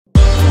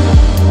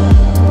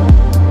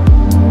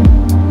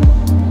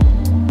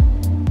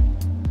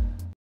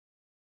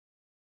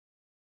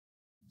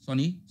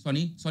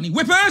Sonny.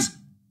 Whippers!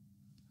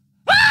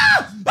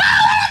 Ah!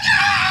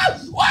 Ah!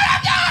 What a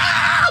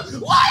goal!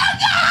 What a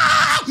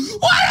goal!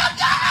 What a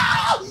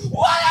goal!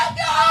 What a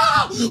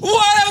goal!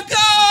 What a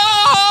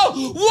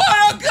goal! What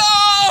a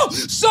goal!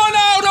 Son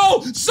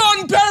Aldo,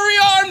 Son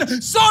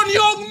Perrion, Son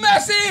Young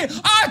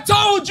Messi. I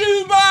told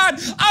you, man.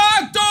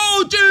 I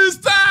told you,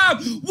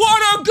 fam.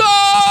 What a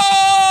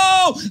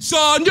goal!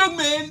 Son Young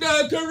Min,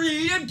 the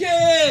Korean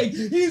king.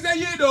 He said,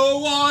 you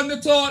don't want the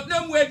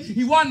Tottenham win.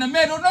 He won the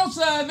medal, no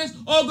service,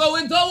 or go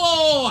into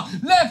war.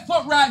 Left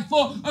foot, right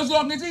foot, as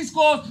long as he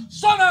scores.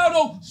 Son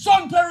Aldo,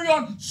 Son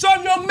Perrion,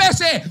 Son Young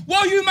Messi.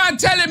 What are you, man,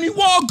 telling me?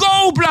 What a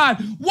goal,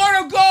 blood.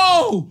 What a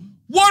goal.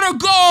 What a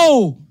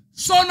goal.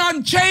 Son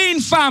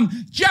Unchained, fam.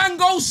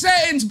 Django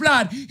settings,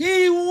 blood.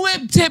 He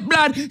whipped it,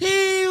 blood.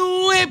 He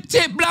whipped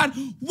it, blood.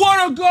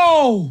 What a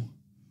goal.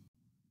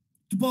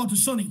 The ball to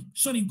Sonny.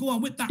 Sonny, go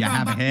on with that. Yeah,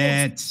 have a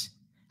hit.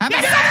 Have a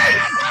hit.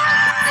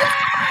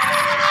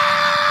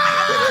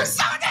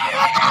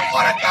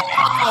 What a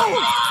goal.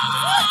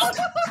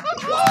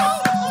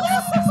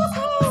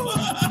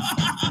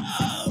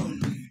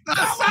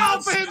 That's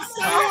out for him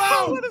so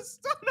well. What a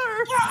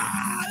stunner.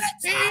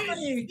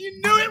 You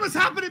knew it was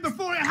happening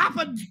before it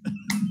happened.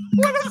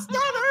 What a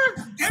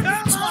stunner.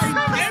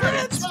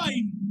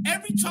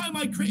 Every time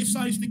I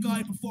criticise the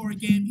guy before a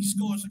game, he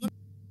scores.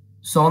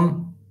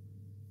 Son,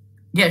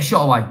 get a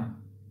shot away.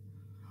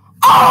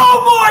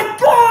 Oh my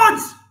God!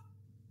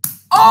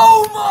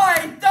 Oh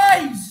my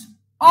days!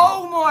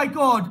 Oh my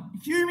God!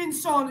 Heung-min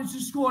Son has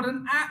just scored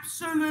an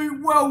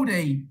absolute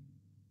worldie.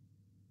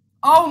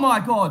 Oh my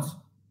God!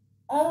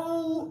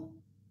 Oh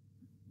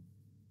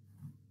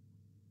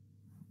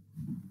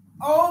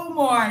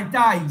my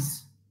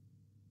days!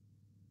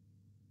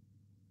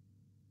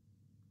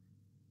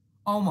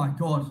 Oh my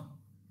God!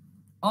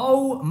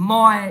 Oh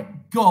my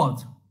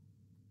God!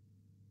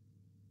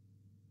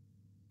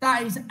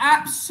 That is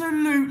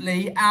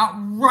absolutely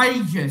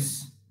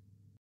outrageous.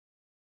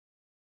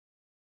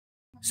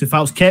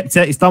 Soufal's kept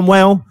it. He's done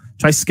well.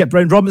 Tries to skip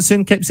round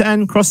Robinson. Keeps it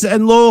in. Crosses it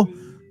in low.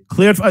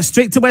 Cleared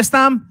straight to West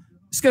Ham.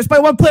 Skips by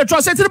one player.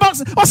 Tries it into the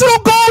box. Oh, it's an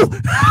own goal!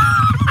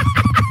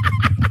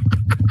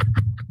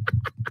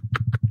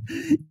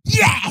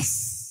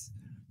 Yes!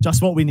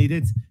 Just what we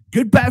needed.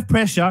 Good bit of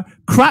pressure.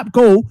 Crap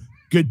goal.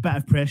 Good bit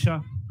of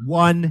pressure.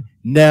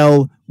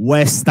 1-0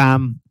 West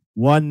Ham.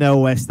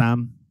 1-0 West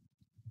Ham.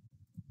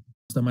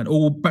 Man.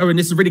 Oh, Bowen,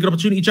 this is a really good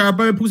opportunity. Jared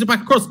Bowen pulls it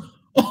back across.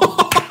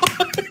 Oh,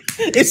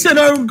 it's an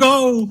own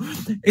goal.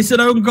 It's an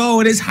own goal,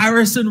 and it's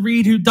Harrison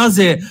Reed who does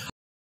it.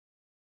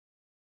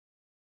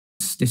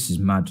 This is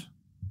mad.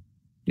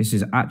 This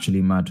is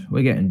actually mad.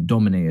 We're getting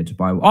dominated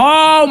by...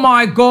 Oh,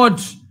 my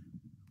God.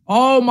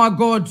 Oh, my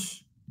God.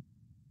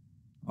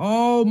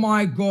 Oh,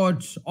 my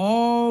God.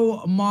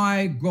 Oh,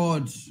 my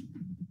God.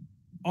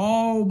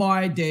 Oh,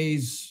 my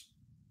days.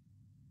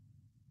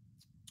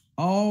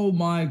 Oh,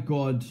 my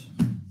God.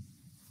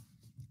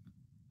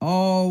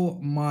 Oh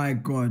my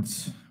God.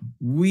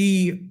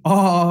 We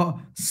are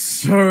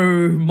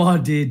so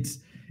muddied.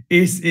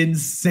 It's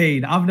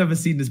insane. I've never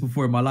seen this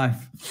before in my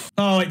life.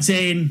 Oh, it's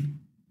in.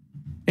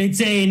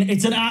 It's in.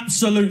 It's an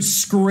absolute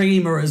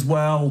screamer as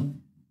well.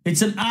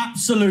 It's an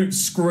absolute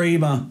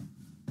screamer.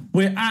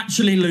 We're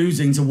actually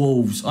losing to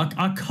Wolves.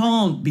 I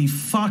can't be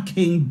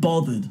fucking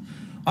bothered.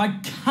 I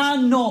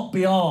cannot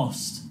be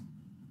arsed.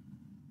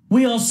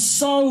 We are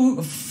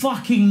so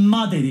fucking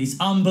muddied. It's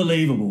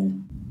unbelievable.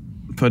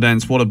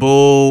 Podence, what a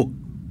ball.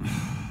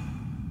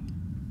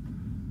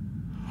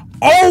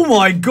 Oh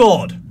my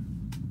God.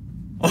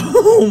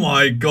 Oh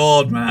my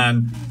God,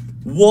 man.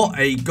 What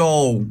a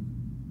goal.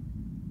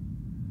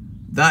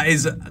 That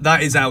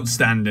is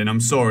outstanding.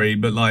 I'm sorry,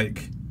 but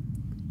like,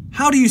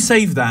 how do you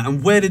save that?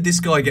 And where did this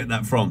guy get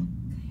that from?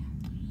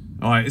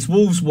 All right, it's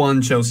Wolves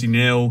 1, Chelsea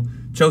 0.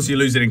 Chelsea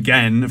losing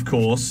again, of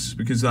course,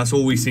 because that's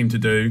all we seem to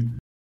do.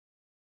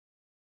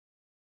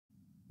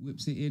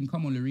 Whips it in.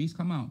 Come on, Lloris,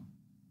 come out.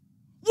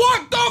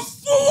 What the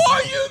fuck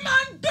are you,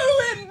 man,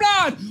 doing,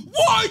 blood?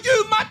 What are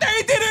you, man?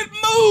 They didn't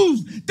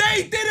move.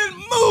 They didn't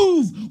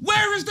move.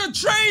 Where is the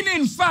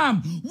training,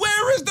 fam?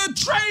 Where is the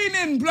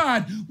training,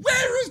 blood?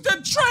 Where is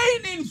the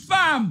training,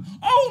 fam?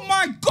 Oh,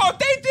 my God,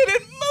 they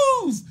didn't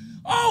move.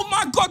 Oh,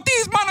 my God,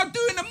 these men are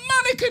doing the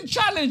mannequin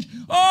challenge.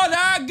 Oh,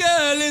 that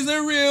girl is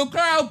a real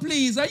crowd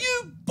pleaser.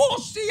 You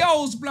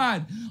bussios,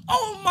 blood.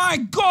 Oh, my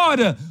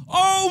God.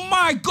 Oh,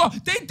 my God.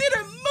 They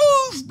didn't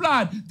move,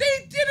 blood.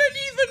 They didn't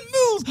even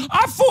move.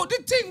 I thought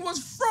the thing was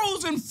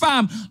frozen,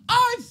 fam.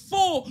 I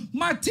thought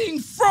my thing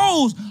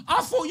froze.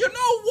 I thought, you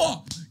know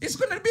what? It's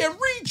going to be a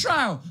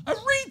retrial. A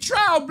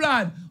retrial,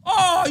 blood.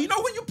 Oh, you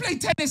know when you play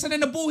tennis and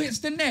then the ball hits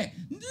the net?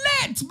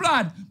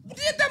 Blood.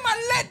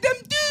 Let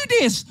them do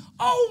this.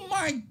 Oh,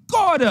 my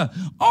God.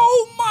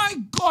 Oh, my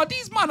God.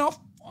 These men are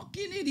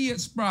fucking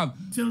idiots, bruv.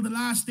 Till the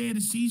last day of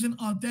the season,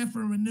 I'll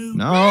definitely renew.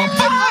 No.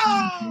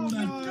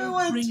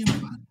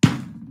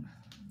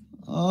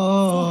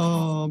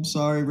 Oh, I'm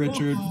sorry,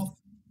 Richard.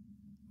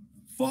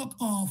 Fuck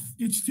off.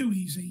 It's too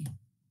easy.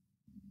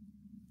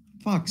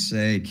 Fuck's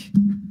sake.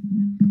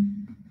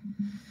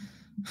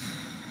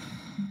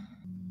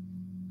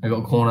 got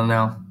a corner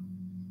now.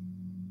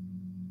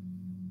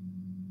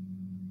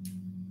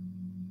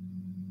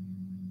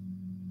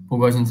 Ball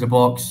goes into the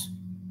box.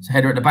 It's a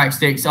header at the back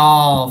sticks.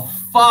 Oh,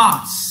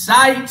 fuck's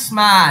sakes,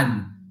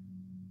 man.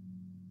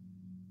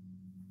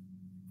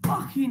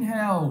 Fucking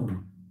hell.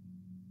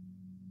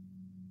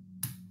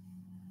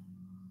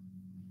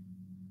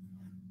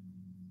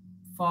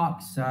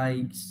 Fuck's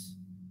sakes.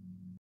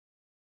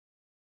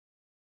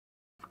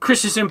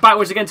 Christensen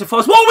backwards against the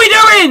Forest. What are we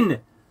doing?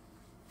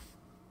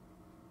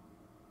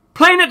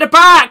 Playing at the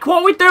back.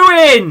 What are we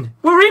doing?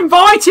 We're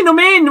inviting them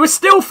in. We're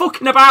still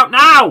fucking about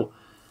now.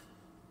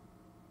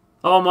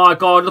 Oh my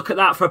God, look at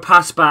that for a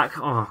pass back.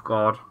 Oh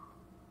God.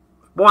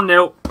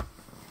 1-0.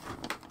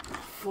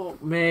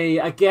 Fuck me.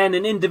 Again,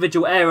 an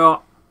individual error.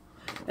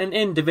 An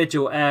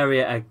individual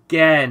area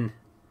again.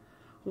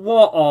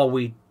 What are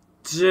we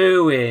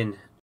doing?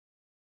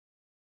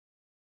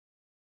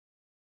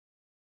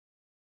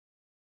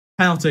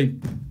 Penalty.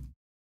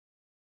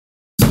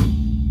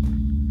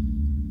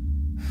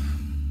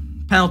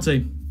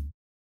 Penalty.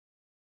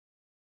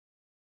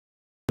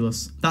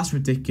 That's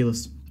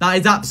ridiculous. That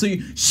is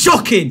absolutely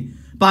shocking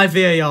by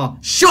VAR.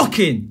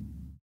 Shocking.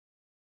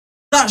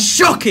 That's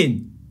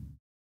shocking.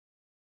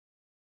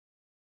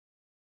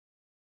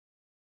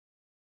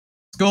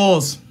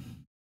 Scores.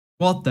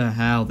 What the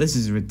hell? This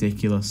is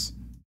ridiculous.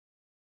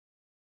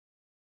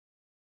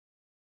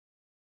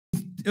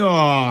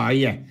 Oh,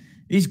 yeah.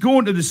 He's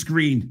going to the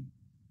screen.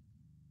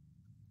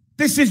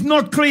 This is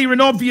not clear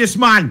and obvious,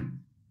 man.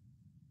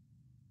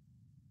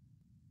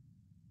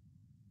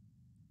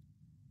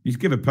 He's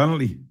given a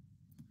penalty.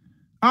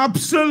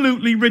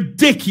 Absolutely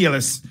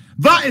ridiculous.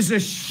 That is a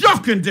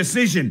shocking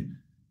decision.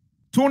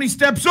 Tony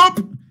steps up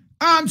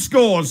and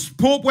scores.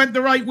 Pope went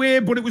the right way,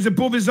 but it was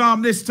above his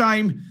arm this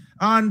time.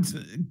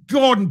 And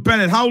Gordon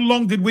Bennett, how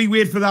long did we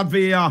wait for that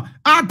VAR?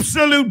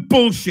 Absolute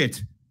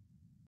bullshit.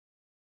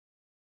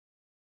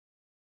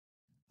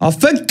 Oh,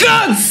 for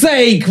God's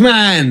sake,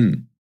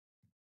 man!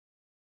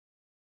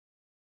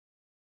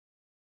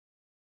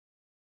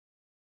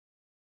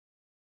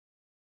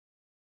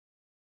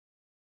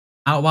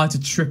 Out wide to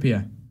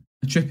Trippier.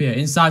 Trippier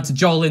inside to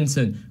Joel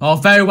Linton. Oh,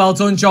 very well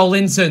done, Joel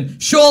Linton.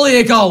 Surely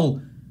a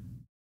goal.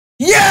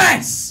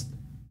 Yes!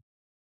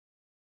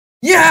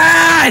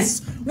 Yes!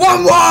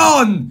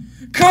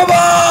 1-1! Come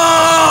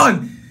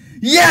on!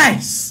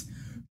 Yes!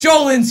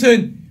 Joel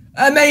Linton.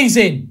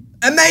 Amazing.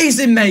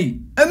 Amazing, mate.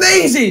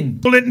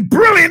 Amazing. Linton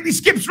brilliantly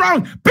skips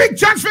round. Big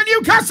chance for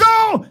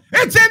Newcastle.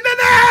 It's in the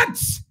net.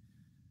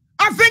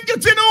 I think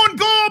it's an own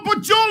goal,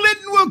 but Joe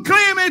Linton will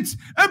claim it.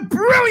 A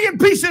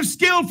brilliant piece of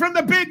skill from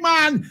the big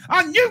man.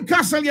 And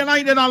Newcastle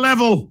United are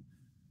level.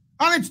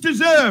 And it's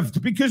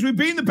deserved because we've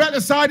been the better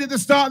side at the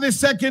start of this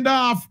second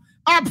half.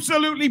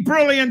 Absolutely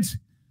brilliant.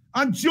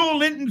 And Joe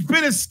Linton's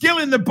bit of skill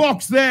in the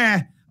box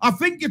there. I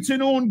think it's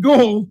an own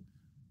goal.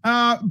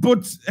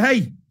 But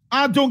hey,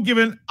 I don't give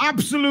an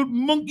absolute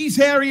monkey's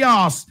hairy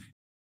arse.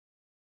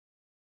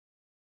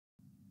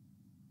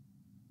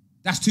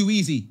 That's too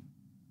easy.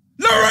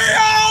 Larry,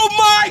 oh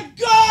my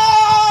God!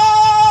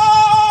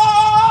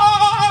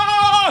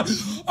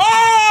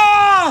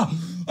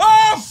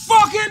 Oh,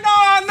 fucking no,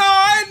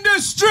 in the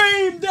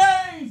stream,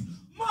 Dave!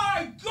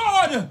 My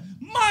God,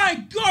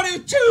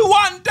 it's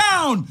 2-1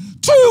 down.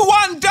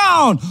 2-1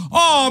 down.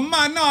 Oh,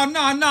 man, no,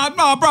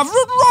 bruv.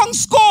 Wrong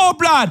score,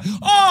 blood.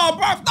 Oh,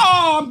 bruv,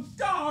 I'm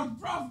down,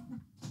 bruv.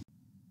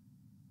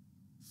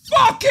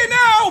 Fucking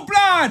hell,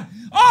 blood.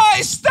 Oh,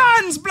 it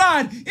stands,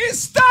 blood. It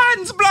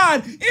stands,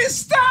 blood. It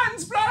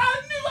stands, blood.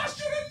 I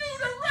should have knew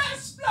the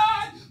rest,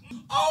 blood.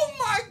 Oh,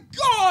 my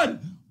God.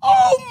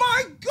 Oh,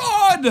 my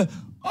God.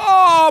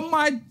 Oh,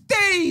 my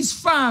days,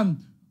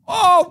 fam.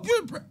 Oh,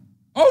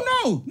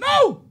 no.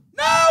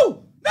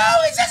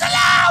 It's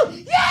disallowed.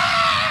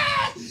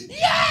 Yes.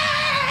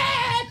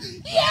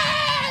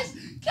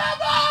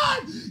 Come on.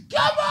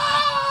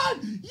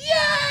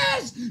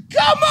 Yes.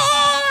 Come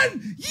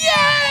on.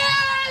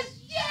 Yes.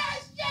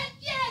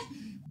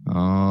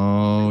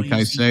 Oh,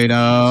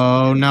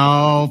 Caicedo.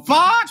 No.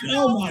 Fuck.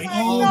 Oh my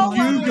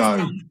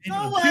God.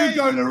 Hugo.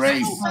 Hugo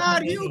Lloris.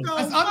 Hugo.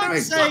 That's under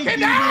his Fuck's sake,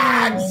 fucking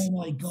hands. Oh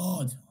my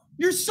God.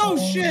 You're so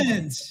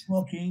shit.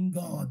 Fucking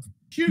God.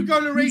 Hugo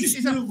Lloris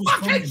is a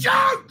fucking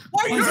joke.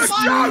 Why are you a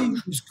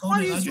joke? Why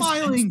are you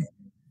smiling?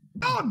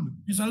 Done.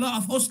 There's a lot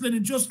of hustling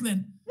and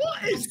justling.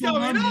 What is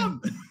going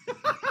on?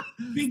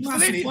 Big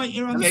massive fight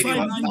here on the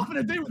sideline. Has nothing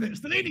to do with it.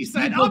 Stellini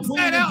said, I'm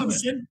staying out of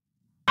it.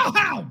 Oh,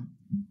 how?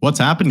 What's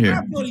happened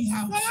here? Bloody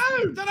house.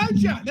 Don't know,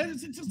 Jack.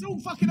 It's just all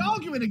fucking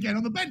arguing again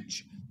on the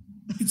bench.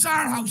 It's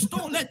our house.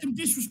 Don't let them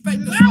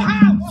disrespect us. Our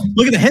house.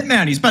 Look at the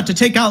hitman. He's about to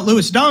take out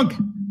Lewis Dunk.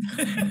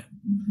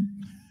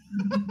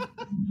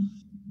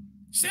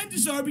 Send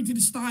Zerbi to the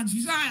stands.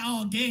 He's out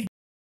all game.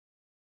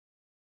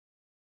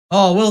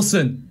 Oh,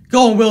 Wilson.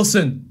 Go on,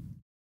 Wilson.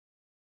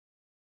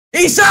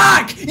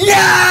 Isak!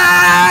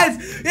 Yes!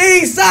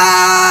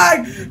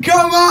 Isak!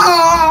 Come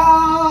on!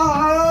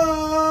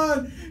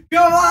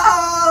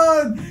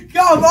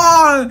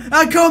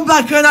 A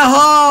comeback and a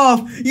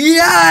half!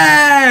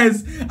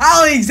 Yes!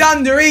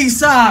 Alexander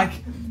Isak!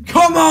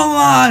 Come on,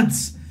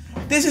 lads!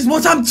 This is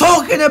what I'm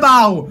talking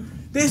about!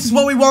 This is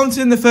what we wanted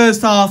in the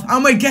first half,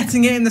 and we're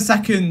getting it in the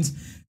second.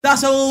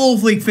 That's a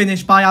lovely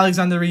finish by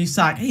Alexander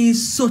Isak.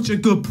 He's such a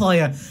good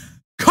player.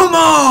 Come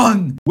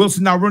on!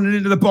 Wilson now running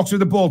into the box with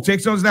the ball,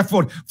 takes on his left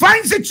foot,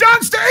 finds a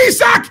chance to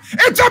Isak!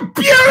 It's a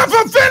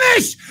beautiful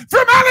finish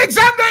from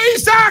Alexander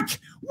Isak!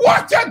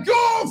 What a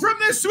goal from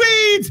the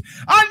Swede!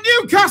 And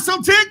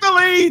Newcastle take the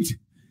lead!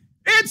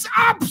 It's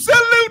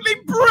absolutely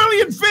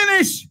brilliant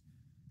finish!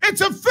 It's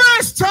a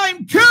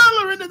first-time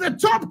curler into the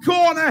top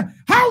corner.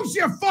 How's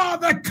your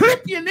father?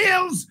 Clip your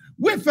nails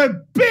with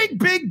a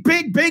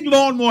big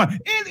lawnmower.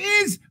 It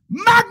is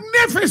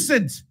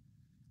magnificent.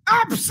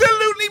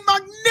 Absolutely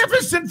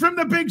magnificent from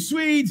the big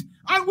Swede.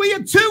 And we are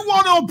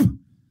 2-1 up.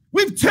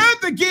 We've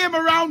turned the game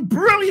around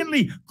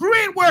brilliantly.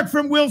 Great work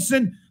from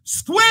Wilson.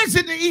 Squares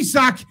it to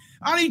Isak.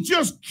 And he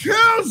just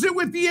curls it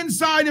with the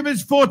inside of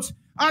his foot.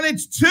 And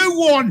it's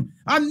 2-1.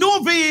 And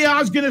no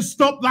VAR is going to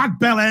stop that,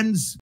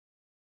 Bellends.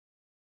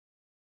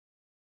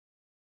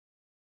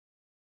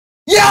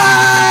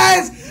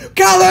 Yes!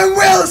 Callum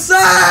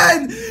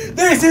Wilson!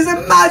 This is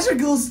a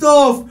magical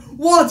stuff!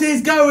 What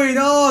is going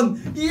on?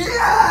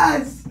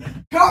 Yes!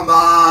 Come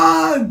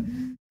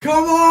on!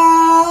 Come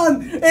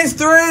on! It's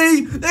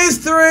 3! It's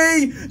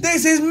 3!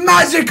 This is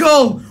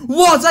magical!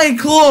 What a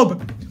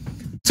club!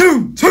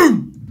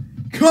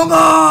 2-2! Come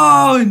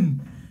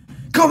on!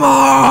 Come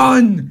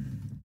on!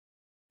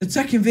 The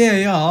checking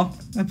VAR.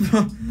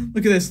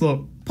 Look at this,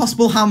 look.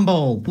 Possible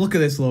handball. Look at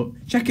this, look.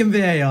 Checking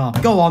VAR.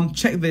 Go on,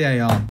 check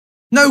VAR.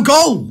 No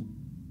goal!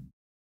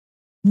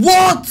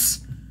 What?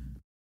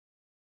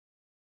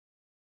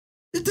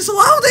 They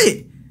disallowed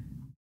it!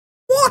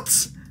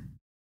 What?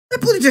 They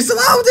bloody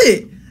disallowed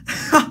it!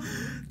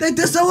 They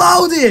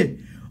disallowed it!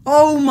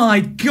 Oh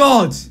my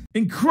God!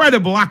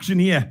 Incredible action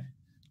here.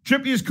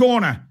 Trippier's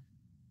corner.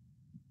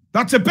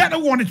 That's a better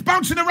one. It's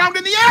bouncing around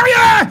in the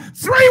area!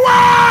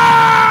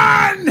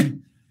 3-1!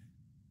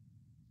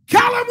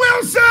 Callum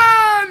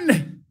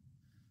Wilson!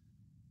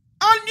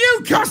 And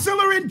Newcastle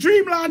are in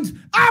dreamland.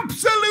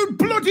 Absolute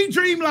bloody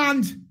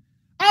dreamland.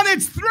 And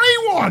it's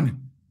 3-1.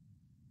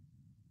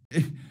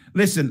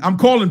 Listen, I'm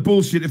calling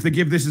bullshit if they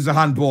give this as a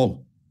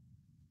handball.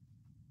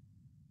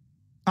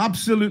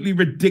 Absolutely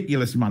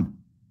ridiculous, man.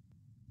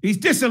 He's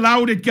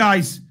disallowed it,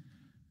 guys.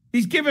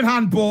 He's given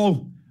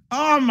handball.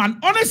 Oh,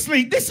 man.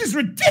 Honestly, this is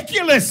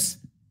ridiculous.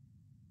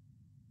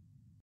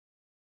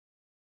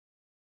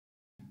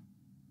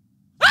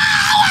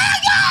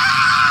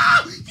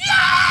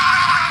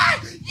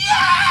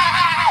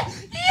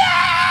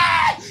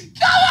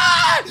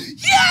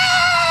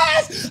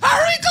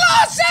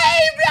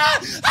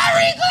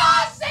 Harry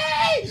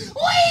Glossy!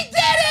 We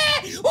did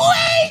it!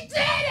 We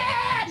did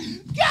it!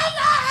 Come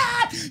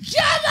on!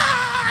 Come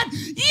on!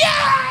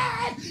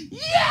 Yes!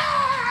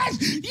 Yes!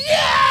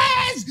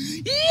 Yes!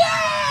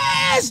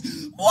 Yes!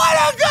 What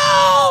a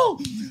goal!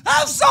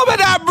 Have some of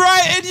that,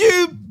 Brighton,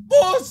 you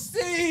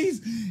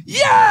pussies!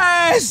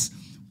 Yes!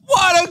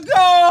 What a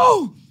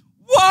goal!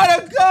 What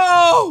a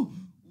goal!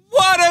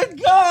 What a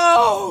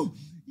goal!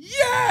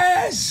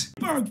 Yes!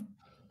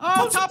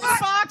 Oh, top of the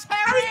box,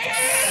 Harry!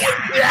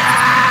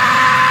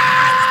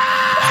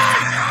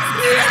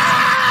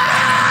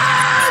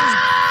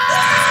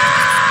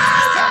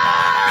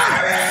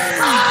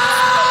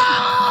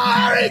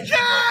 Harry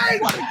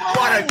Kane!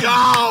 What a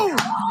goal!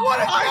 What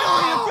a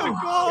goal!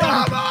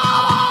 Come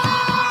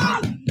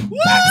on!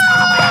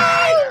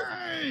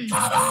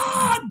 Come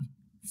on!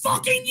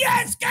 Fucking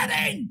yes, get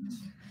in!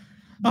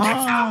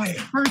 Oh,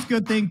 first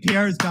good thing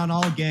Pierre's done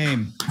all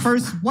game.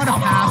 First, what a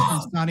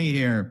pass from Sonny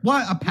here.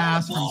 What a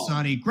pass from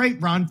Sonny.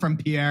 Great run from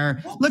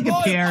Pierre. Look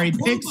at Pierre. He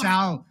picks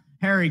out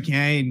Harry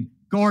Kane.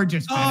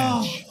 Gorgeous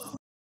finish.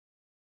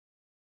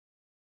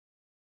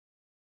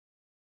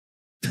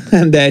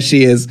 And there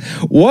she is.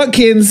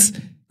 Watkins,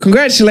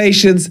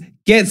 congratulations,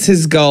 gets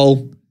his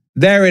goal.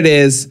 There it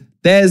is.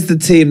 There's the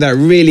team that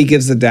really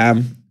gives a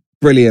damn.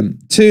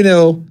 Brilliant.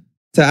 2-0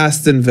 to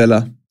Aston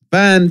Villa.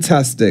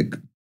 Fantastic.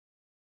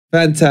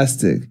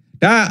 Fantastic.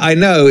 That I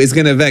know is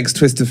going to vex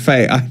Twist of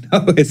Fate. I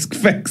know it's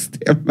vexed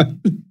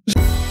him.